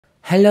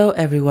Hello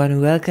everyone,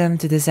 welcome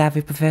to the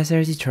Savvy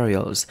Professor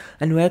tutorials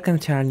and welcome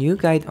to our new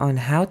guide on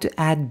how to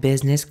add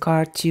business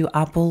card to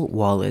Apple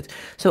Wallet.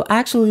 So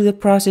actually the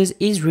process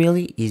is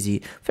really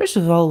easy. First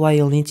of all, what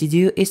you'll need to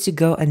do is to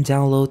go and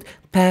download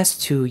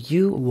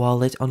Pass2You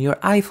wallet on your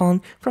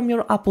iPhone from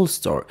your Apple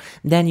store.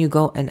 Then you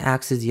go and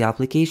access the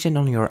application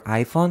on your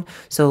iPhone.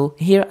 So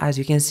here, as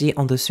you can see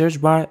on the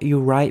search bar, you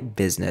write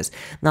business.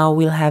 Now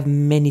we'll have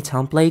many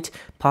templates,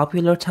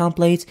 popular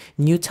templates,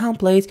 new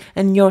templates,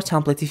 and your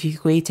template if you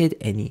created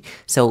any.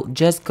 So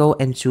just go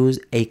and choose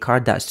a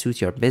card that suits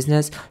your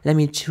business. Let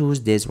me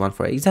choose this one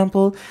for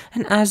example.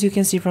 And as you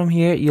can see from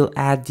here, you'll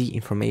add the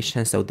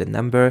information. So the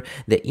number,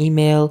 the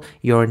email,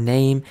 your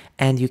name,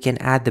 and you can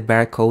add the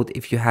barcode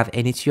if you have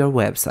any to your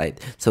website.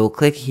 So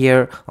click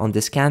here on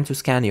the scan to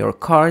scan your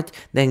card,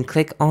 then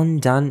click on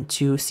done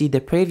to see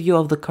the preview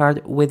of the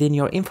card within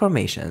your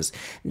informations.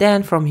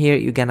 Then from here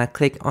you're gonna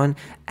click on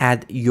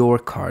add your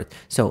card.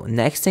 So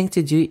next thing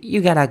to do,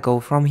 you gotta go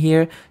from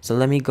here. So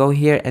let me go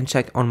here and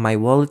check on my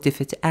wallet if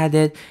it's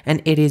added,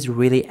 and it is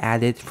really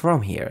added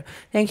from here.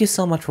 Thank you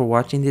so much for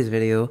watching this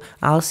video.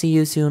 I'll see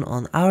you soon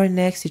on our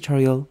next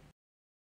tutorial.